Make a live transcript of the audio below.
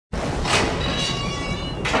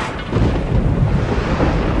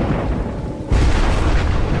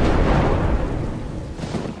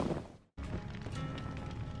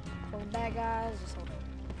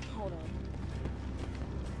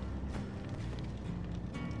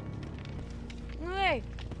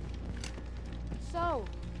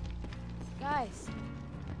guys.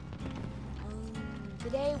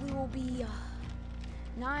 Today we will be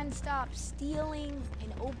non-stop stealing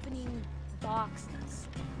and opening boxes.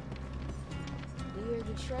 We are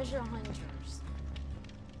the treasure hunters.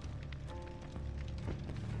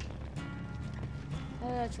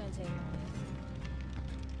 That's gonna take a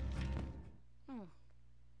minute.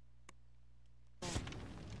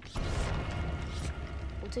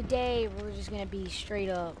 Well, today we're just gonna be straight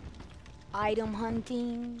up item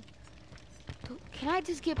hunting. Can I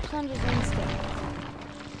just get Plunder's Instinct?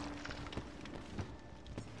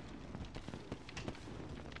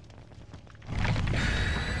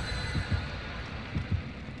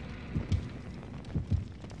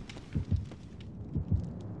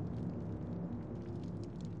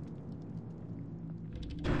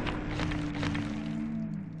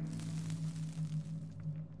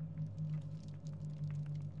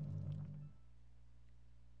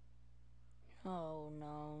 Oh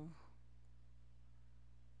no.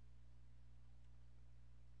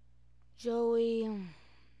 Joey.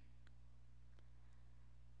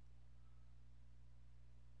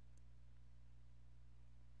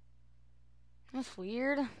 That's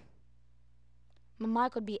weird. My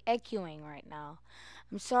mic would be echoing right now.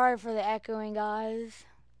 I'm sorry for the echoing, guys.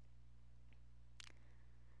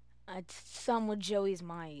 It's some with Joey's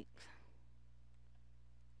mic.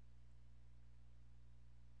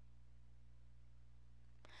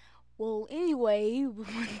 Well, anyway, we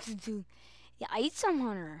wanted to do the item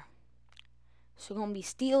hunter. So we're gonna be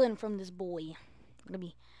stealing from this boy.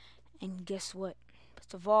 And guess what?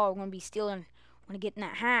 First of all, we're gonna be stealing. We're gonna get in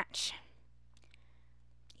that hatch.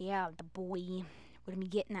 Yeah, the boy. We're gonna be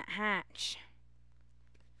getting that hatch.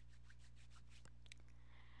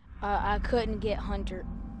 I couldn't get Hunter.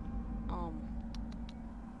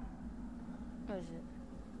 What is it?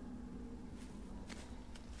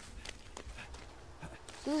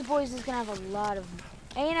 So this boy's just gonna have a lot of,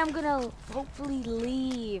 and I'm gonna hopefully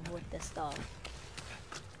leave with this stuff.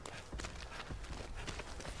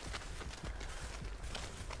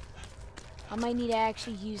 I might need to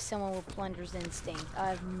actually use someone with Plunder's Instinct. I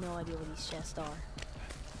have no idea what these chests are.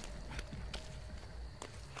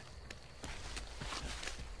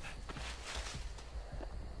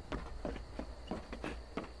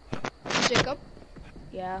 Jacob?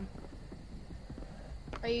 Yeah?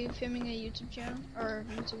 Are you filming a YouTube channel? Or a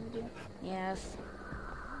YouTube video? Yes.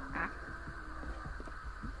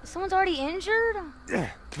 Someone's already injured? I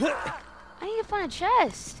need to find a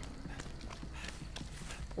chest.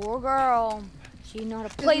 Poor girl. She know how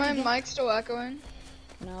to play the game. Is my mic still echoing?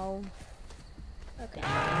 No. Okay.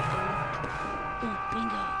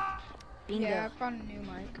 Bingo. Bingo. Yeah, I found a new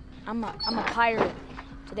mic. I'm a pirate.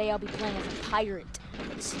 Today I'll be playing as a pirate.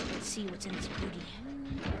 Let's see what's in this booty.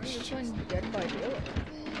 Are you playing Dead by Daylight?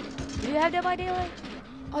 Do you have Dead by Daylight?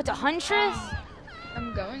 Oh, it's a Huntress?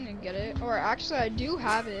 I'm going to get it. Or actually, I do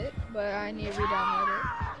have it, but I need to re-download it.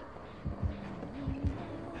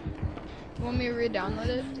 You want me to re-download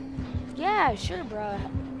it? Yeah, sure, bro.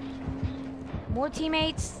 More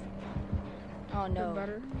teammates? Oh no.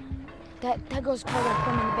 Better. That girl's probably gonna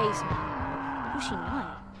come in the basement. Who's she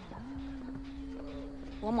not?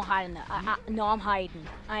 Well, I'm gonna hide in the. No, I'm hiding.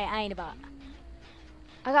 I ain't about.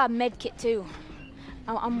 I got a med kit too.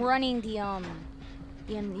 I'm running the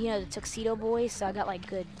you know, the tuxedo boys, so I got like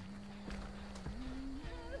good.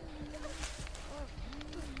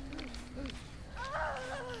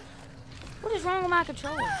 What is wrong with my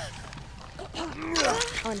controller?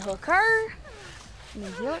 Unhook her. And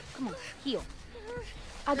then heal it. Come on, heal.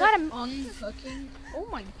 I got him. Unhooking? Oh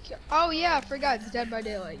my god. Oh yeah, I forgot. It's Dead by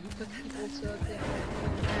Daylight. You put people to a thing.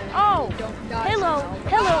 Oh, Don't die. hello,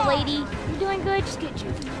 hello, lady. You doing good? Just get you.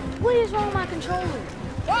 What is wrong with my controller?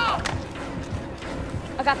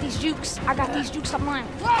 I got these jukes. I got these jukes online.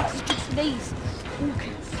 These jukes for days.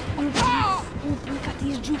 Okay. We got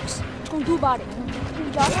these jukes. What you gonna do about it?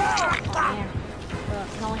 Oh man, I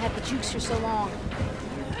can only have the jukes for so long.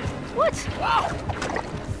 What?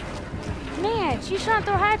 Man, she's trying to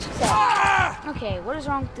throw hatchets at me. Okay, what is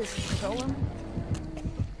wrong with this controller?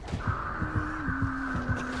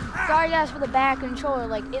 Sorry guys for the bad controller.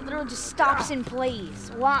 Like it literally just stops in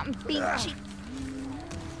place while I'm being cheap.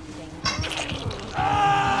 It's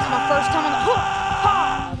my first time on the hook.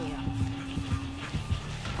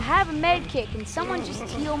 I have a med kit. Can someone just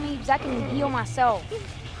heal me? Because I can heal myself.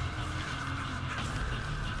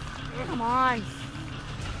 Come on.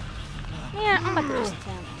 Man, I'm about to just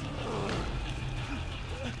attempt.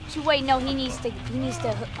 So wait, no, he needs to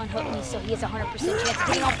unhook me so he has a 100% chance of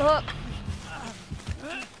getting off the hook.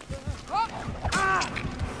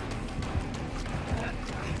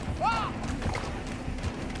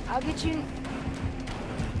 I'll get you.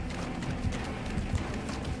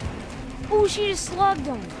 Ooh, she just slugged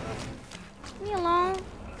him. Leave me alone.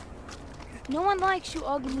 No one likes you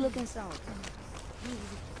ugly looking self.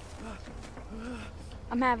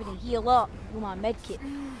 I'm having to heal up with my med kit.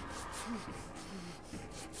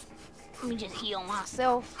 Let me just heal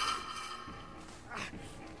myself.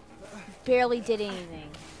 Barely did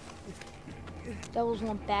anything. That was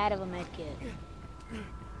one bad of a med kit.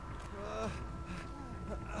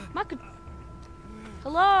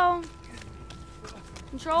 Hello?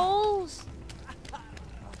 Controls?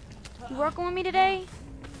 You working with me today?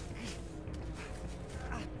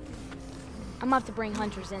 I'm gonna have to bring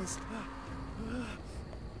hunters in.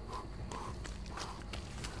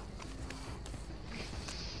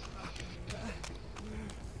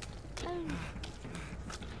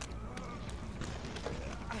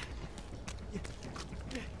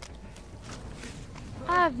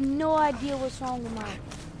 I have no idea what's wrong with my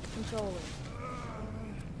controller.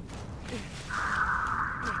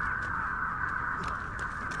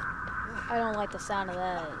 I don't like the sound of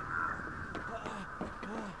that.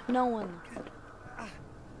 No one.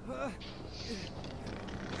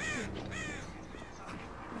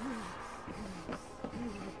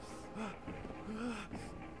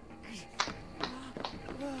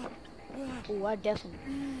 Oh, I definitely.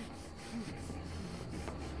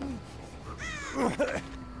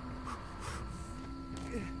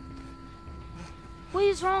 What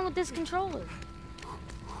is wrong with this controller?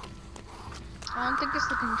 I don't think it's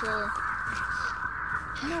the controller.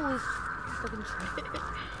 No, it's the controller.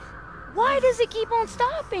 Why does it keep on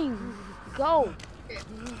stopping? Go.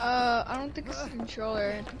 I don't think it's the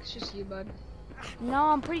controller. I think it's just you, bud. No,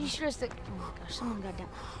 I'm pretty sure it's the. Oh my gosh, someone got down.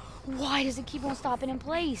 Why does it keep on stopping in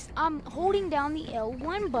place? I'm holding down the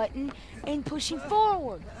L1 button and pushing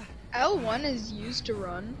forward. L1 is used to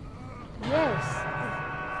run. Yes.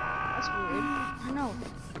 That's weird. I know.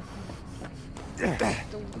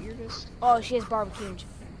 The weirdest. Oh, she has barbecue.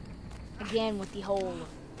 Again with the hole.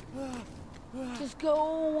 Just go.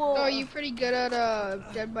 Oh, are you pretty good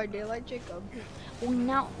at Dead by Daylight, Jacob? Well,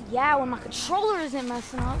 now, yeah, when my controller isn't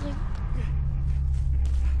messing up. Like,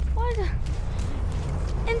 what?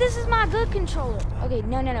 And this is my good controller. Okay,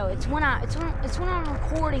 no. It's when I'm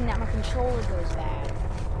recording that my controller goes bad.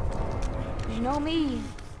 You know me.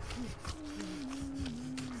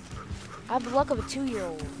 I have the luck of a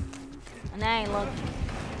 2-year-old, and that ain't lucky.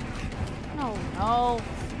 No.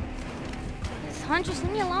 This Huntress,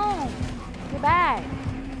 leave me alone. You're bad.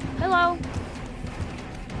 Hello.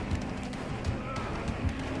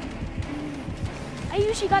 I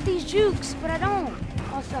usually got these jukes, but I don't.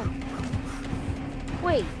 Awesome.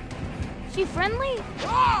 Wait, she friendly?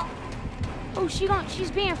 Oh,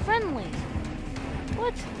 she's being friendly.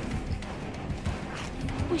 What?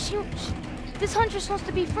 Wait, this Huntress wants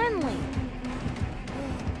to be friendly.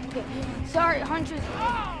 Okay, sorry, Huntress.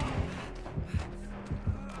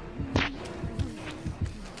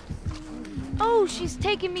 Oh, she's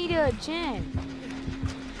taking me to a gym.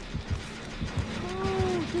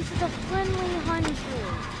 Oh, this is a friendly Huntress.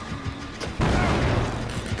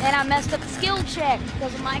 And I messed up the skill check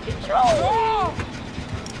because of my control.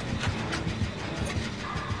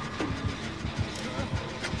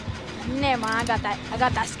 Never mind, I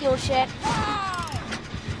got that skill check.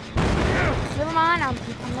 Never mind, I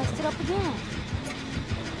messed it up again.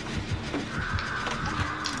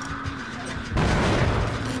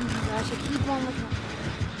 I should keep on looking.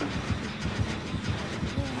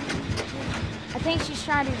 I think she's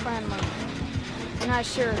trying to be friendly. I'm not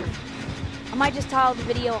sure. I might just title the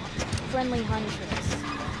video Friendly Huntress.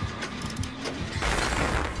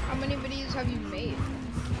 How many videos have you made?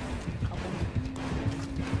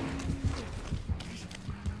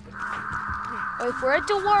 Wait for it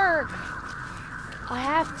to work. I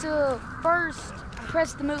have to first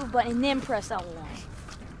press the move button and then press L1.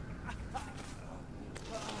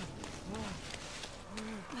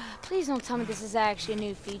 Please don't tell me this is actually a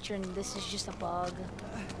new feature and this is just a bug.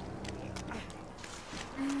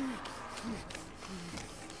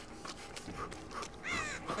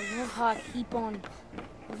 I love how I keep on.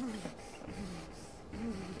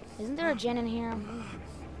 Isn't there a gen in here? I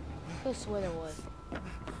could swear there was.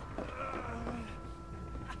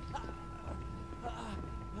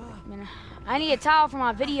 I mean, I need a towel for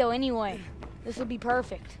my video anyway. This would be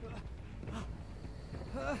perfect.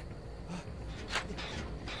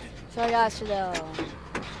 Sorry guys for the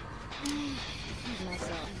mess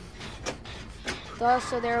up.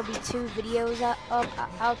 Also, there will be 2 videos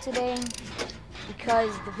out today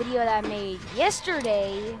because the video that I made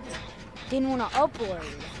yesterday didn't want to upload.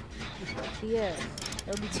 So yeah,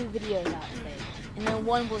 there will be 2 videos out today, and then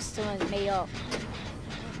one was still made up.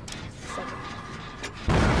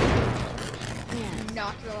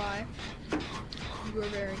 Not gonna lie. You are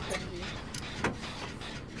very cringy.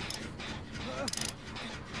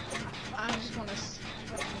 I just want to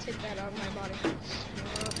take that out of my body.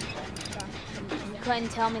 You couldn't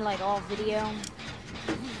tell me like all video.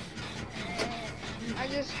 I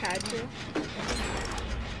just had to.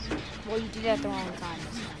 Well, you did it at the wrong time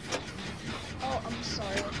this time. Oh, I'm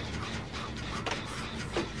sorry.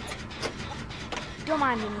 Don't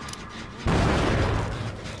mind me.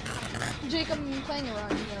 Jacob, I'm playing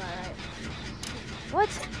around. You know that, right? What?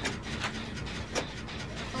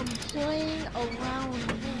 I'm playing around. You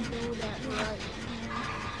know that, right?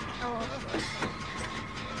 Oh.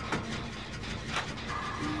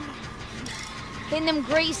 Hitting them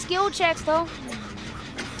great skill checks though.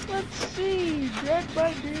 Let's see. Dead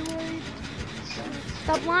by Daylight.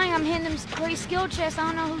 Stop lying, I'm hitting them great skill checks.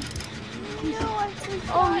 I don't know who. No, I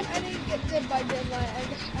forgot. Oh, I didn't get Dead by Daylight. I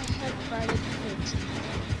had Friday the 13th.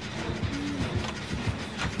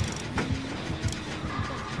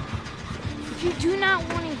 If you do not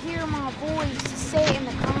want to hear my voice, say it in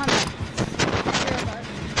the comments.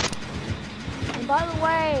 And by the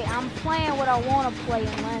way, I'm playing what I want to play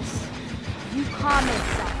unless you comment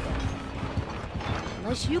something.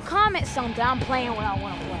 Unless you comment something, I'm playing what I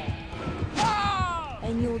want to play.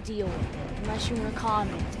 And you'll deal with it. Unless you want to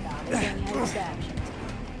comment about it, then you have exceptions.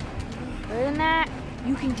 Other than that,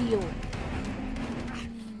 you can deal with it.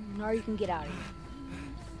 Or you can get out of here.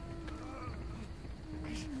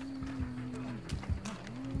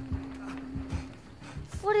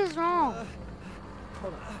 What is wrong?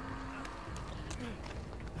 Hold on.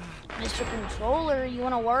 Mr. Controller, you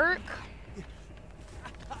want to work?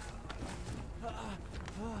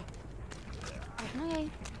 Okay.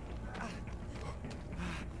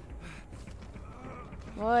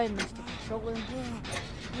 What, Mr. Controller?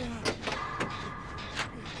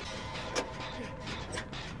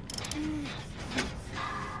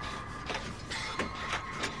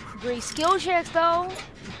 Great skill checks, though.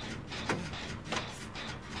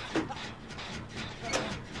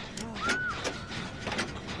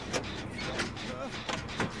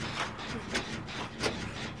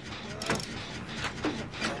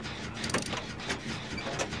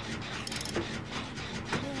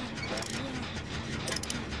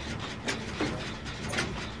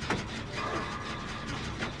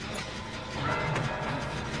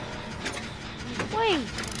 Wait.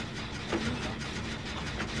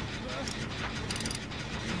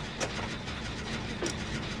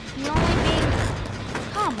 You only being...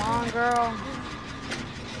 Come on, girl.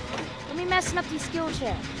 Let me messing up these skill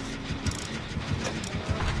checks.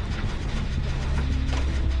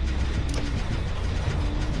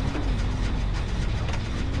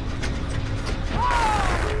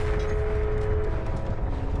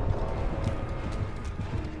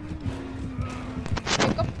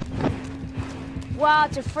 Wow,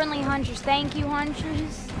 it's a friendly Huntress. Thank you,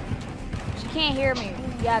 Huntress. She can't hear me.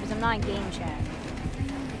 Yeah, because I'm not in game chat.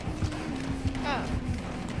 Oh.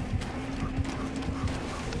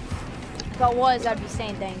 If I was, I'd be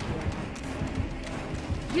saying thank you.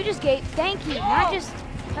 You just gave thank you, not just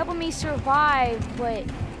helping me survive, but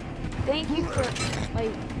thank you for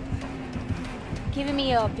like giving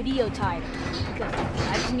me a video title. Because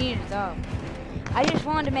I just needed it though. I just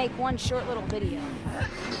wanted to make one short little video.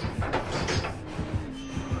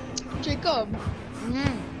 Jacob.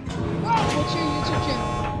 Mm-hmm. What's your YouTube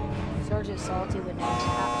channel? Sergeant Salty with no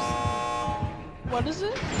caps. What is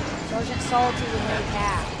it? Sergeant Salty with no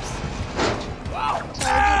caps.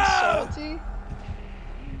 Sergeant Salty?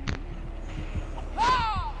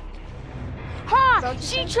 Ha!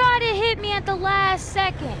 She tried to hit me at the last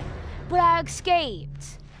second, but I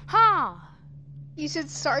escaped. Ha! You said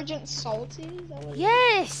Sergeant Salty? Is that what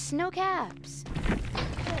Yes, no caps.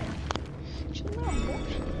 She's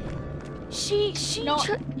not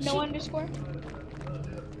bullshit. No underscore?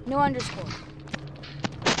 No underscore.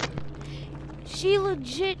 She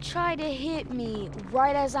legit tried to hit me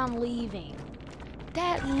right as I'm leaving.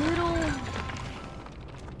 That little...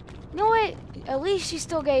 You know what? At least she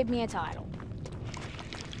still gave me a title.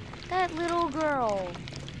 That little girl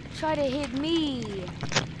tried to hit me.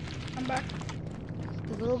 I'm back.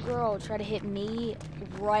 The little girl tried to hit me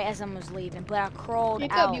right as I was leaving, but I crawled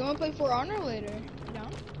Jacob, out. you want to play For Honor later? You down?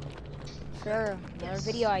 Sure, another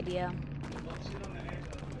video idea.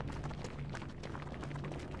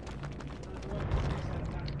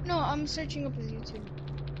 No, I'm searching up his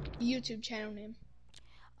YouTube channel name.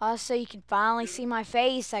 So you can finally see my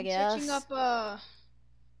face, I guess. Searching up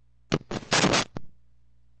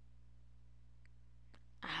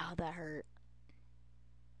Ow, that hurt.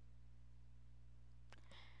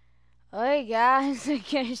 Alright guys, I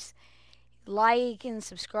guess like and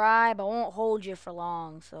subscribe. I won't hold you for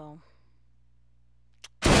long, so